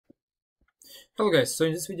Hello guys, so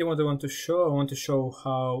in this video what I want to show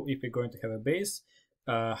how, if we're going to have a base,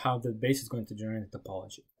 how the base is going to generate a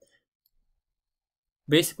topology.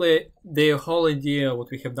 Basically, the whole idea,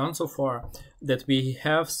 what we have done so far, that we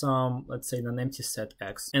have some, let's say, non-empty set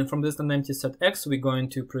X. And from this non-empty set X, we're going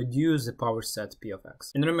to produce a power set P of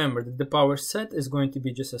X. And remember that the power set is going to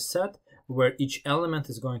be just a set where each element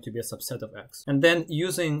is going to be a subset of X. And then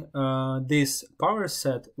using this power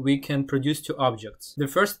set, we can produce two objects. The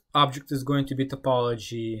first object is going to be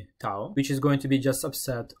topology tau, which is going to be just a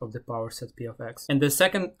subset of the power set P of X. And the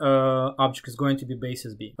second object is going to be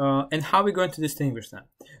basis B. And how are we going to distinguish that?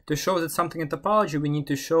 To show that something in topology, we need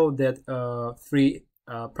to show that three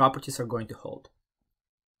properties are going to hold.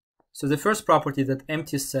 So the first property, that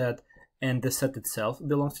empty set and the set itself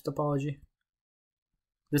belongs to topology.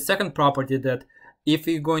 The second property, that if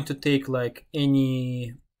you're going to take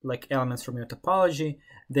any elements from your topology,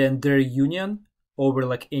 then their union over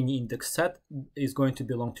any index set is going to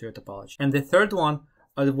belong to your topology. And the third one,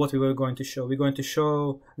 what we were going to show, we're going to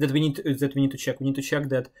show that we need to check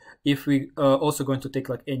that if we also going to take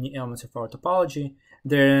any elements of our topology,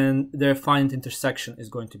 then their finite intersection is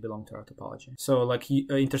going to belong to our topology. So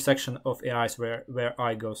intersection of AIs where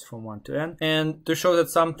I goes from 1 to n. And to show that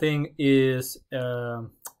something is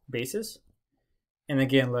basis, and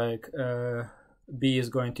again B is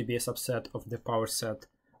going to be a subset of the power set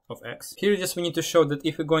of X. Here just we need to show that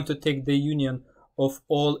if we're going to take the union of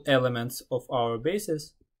all elements of our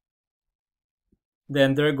basis,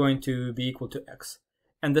 then they're going to be equal to X.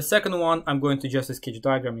 And the second one, I'm going to just a sketch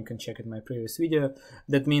diagram, you can check it in my previous video.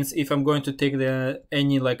 That means if I'm going to take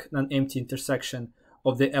any non-empty intersection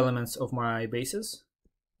of the elements of my basis,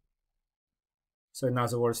 so in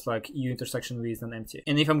other words, U intersection V is non-empty.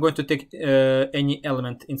 And if I'm going to take any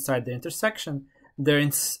element inside the intersection,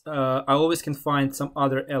 I always can find some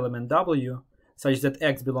other element W, such that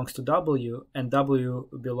X belongs to W and W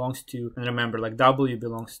belongs to, and remember, W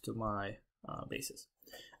belongs to my basis.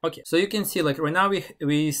 Okay, so you can see right now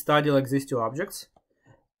we study these two objects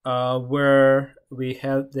where we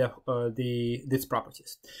have these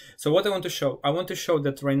properties. So what I want to show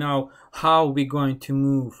that right now how we're going to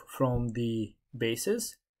move from the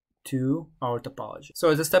basis to our topology. So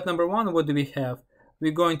as a step number one, what do we have?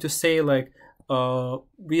 We're going to say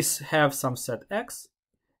we have some set X,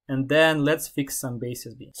 and then let's fix some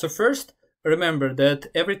basis B. So first, remember that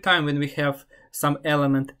every time when we have some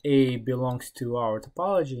element A belongs to our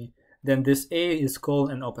topology, then this A is called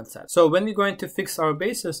an open set. So when we're going to fix our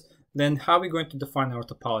basis, then how are we going to define our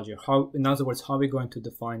topology? In other words, how are we going to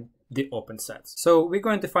define the open sets? So we're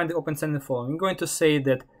going to define the open set in the following. We're going to say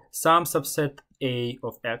that some subset A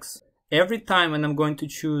of X, every time when I'm going to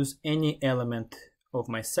choose any element of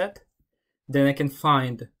my set, then I can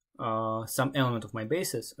find some element of my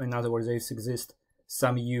basis. In other words, there exists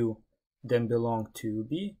some U then belong to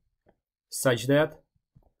B, such that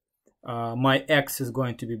my X is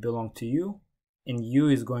going to belong to U, and U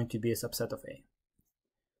is going to be a subset of A.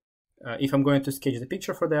 If I'm going to sketch the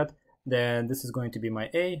picture for that, then this is going to be my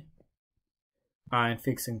A. I'm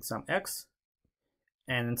fixing some X,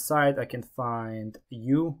 and inside I can find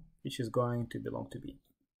U, which is going to belong to B.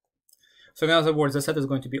 So in other words, the set is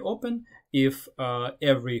going to be open if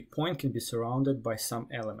every point can be surrounded by some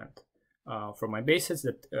element from my basis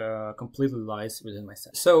that completely lies within my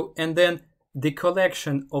set. So, and then the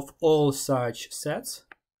collection of all such sets,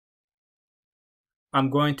 I'm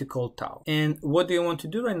going to call tau. And what do you want to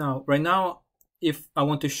do right now? Right now, if I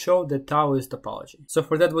want to show that tau is topology. So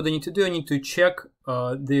for that, what I need to do, I need to check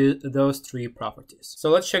those three properties. So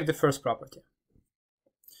let's check the first property.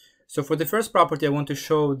 So for the first property, I want to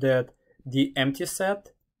show that the empty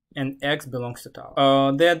set and X belongs to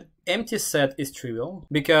tau. That empty set is trivial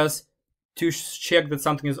because to check that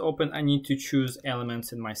something is open, I need to choose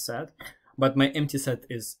elements in my set, but my empty set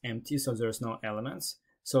is empty, so there's no elements.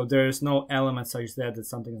 So there's no element such that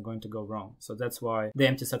something is going to go wrong. So that's why the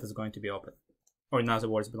empty set is going to be open, or in other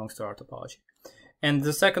words, belongs to our topology. And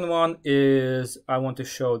the second one is I want to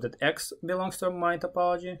show that X belongs to my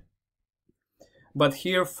topology, but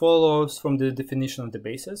here follows from the definition of the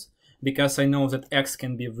basis, because I know that X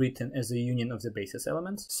can be written as a union of the basis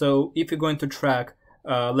elements. So if you're going to track,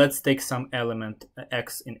 let's take some element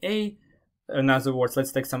X in A, in other words,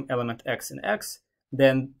 let's take some element X in X,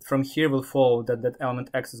 then from here will follow that that element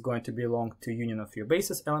X is going to belong to union of your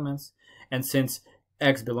basis elements. And since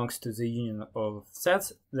X belongs to the union of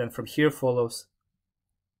sets, then from here follows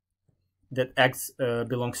that X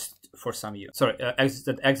belongs for some U. Sorry,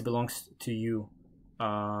 that X belongs to U,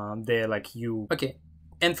 they're U. Okay.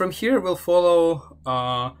 And from here will follow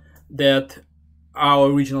that our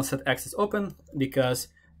original set X is open because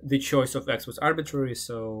the choice of X was arbitrary,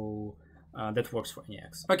 so that works for any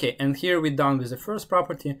x. Okay, and here we're done with the first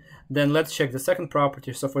property. Then let's check the second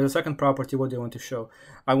property. So for the second property, what do I want to show?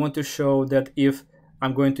 I want to show that if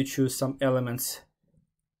I'm going to choose some elements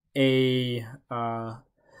a,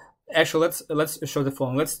 actually let's show the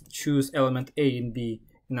following. Let's choose element a and b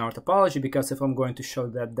in our topology, because if I'm going to show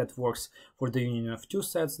that that works for the union of two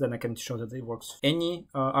sets, then I can show that it works for any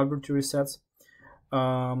arbitrary sets.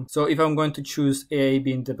 So if I'm going to choose a,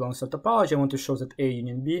 b, and that belongs to topology, I want to show that a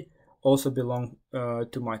union b also belong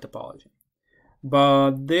to my topology.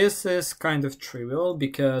 But this is kind of trivial,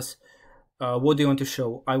 because what do you want to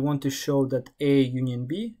show? I want to show that a union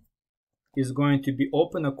b is going to be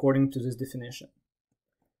open according to this definition.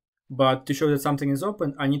 But to show that something is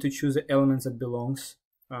open, I need to choose the elements that belongs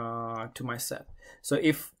to my set. So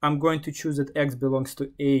if I'm going to choose that x belongs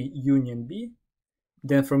to a union b,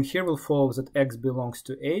 then from here will follow that x belongs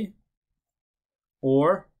to a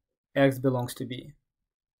or x belongs to b.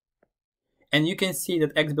 And you can see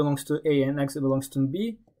that x belongs to a and x belongs to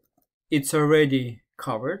b, it's already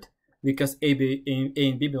covered, because a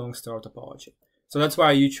and b belongs to our topology. So that's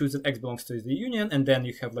why you choose that x belongs to the union, and then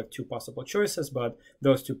you have like two possible choices, but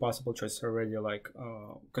those two possible choices are already like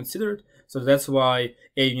considered. So that's why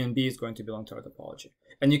a union b is going to belong to our topology.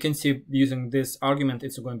 And you can see using this argument,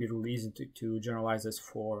 it's going to be really easy to generalize this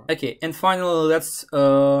for. Okay, and finally, let's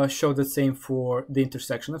show the same for the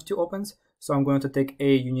intersection of two opens. So I'm going to take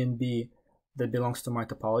a union b that belongs to my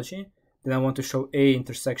topology. Then I want to show a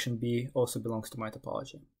intersection b also belongs to my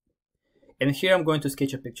topology. And here I'm going to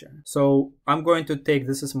sketch a picture. So I'm going to take,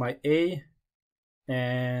 this is my A,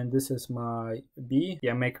 and this is my B.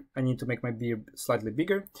 Yeah, I need to make my B slightly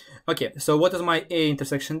bigger. Okay, so what is my A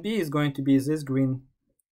intersection B is going to be this green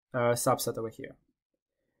subset over here.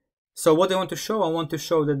 So what I want to show, I want to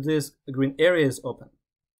show that this green area is open.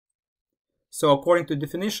 So according to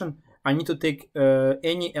definition, I need to take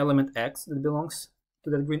any element x that belongs to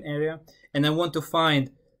that green area, and I want to find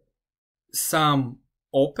some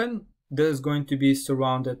open that is going to be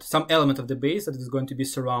surrounded, some element of the base that is going to be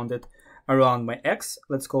surrounded around my x,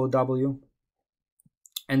 let's call it w,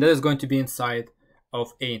 and that is going to be inside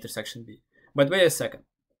of A intersection B. But wait a second,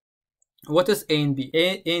 what is A and B?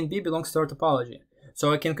 A and B belongs to our topology,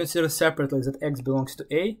 so I can consider separately that x belongs to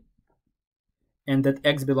A and that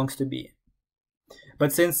x belongs to B.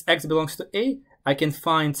 But since x belongs to A, I can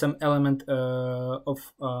find some element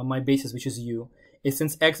of my basis, which is u. And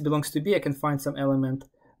since x belongs to B, I can find some element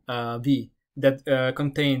v that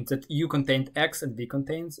contains, that u contains x and v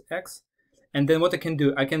contains x. And then what I can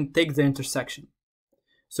do, I can take the intersection.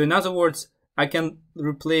 So in other words, I can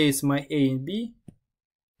replace my a and b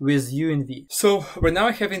with u and v. So right now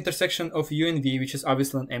I have intersection of u and v, which is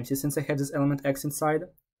obviously an empty since I have this element x inside.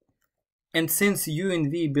 And since u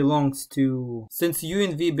and v belongs to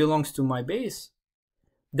my base,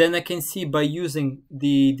 then I can see by using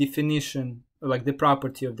the definition, like the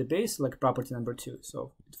property of the base, like property number 2.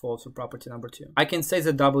 So it follows from property number 2. I can say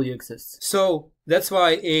that W exists. So that's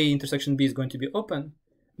why A intersection B is going to be open,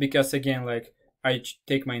 because again, like I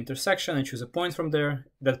take my intersection, I choose a point from there.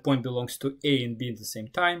 That point belongs to A and B at the same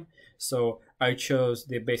time. So I chose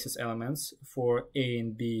the basis elements for A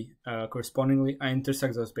and B correspondingly. I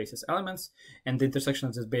intersect those basis elements, and the intersection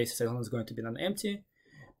of this basis element is going to be non-empty.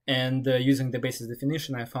 And using the basis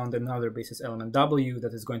definition, I found another basis element W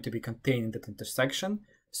that is going to be contained in that intersection.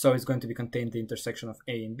 So it's going to be contained in the intersection of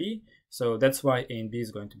A and B. So that's why A and B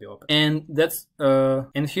is going to be open. And that's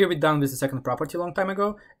and here we're done with the second property a long time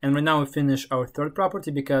ago. And right now we finish our third property,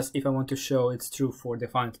 because if I want to show it's true for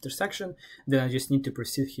defined intersection, then I just need to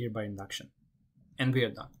proceed here by induction. And we are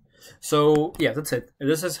done. So yeah, that's it.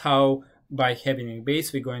 This is how, by having a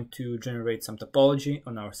base, we're going to generate some topology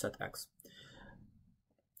on our set X.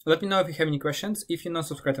 Let me know if you have any questions. If you're not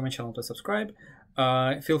subscribed to my channel, please subscribe.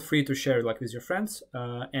 Feel free to share like with your friends.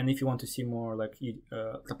 And if you want to see more like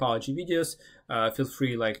topology videos, feel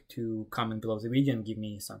free like to comment below the video and give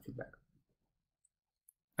me some feedback.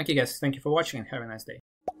 Okay guys, thank you for watching and have a nice day.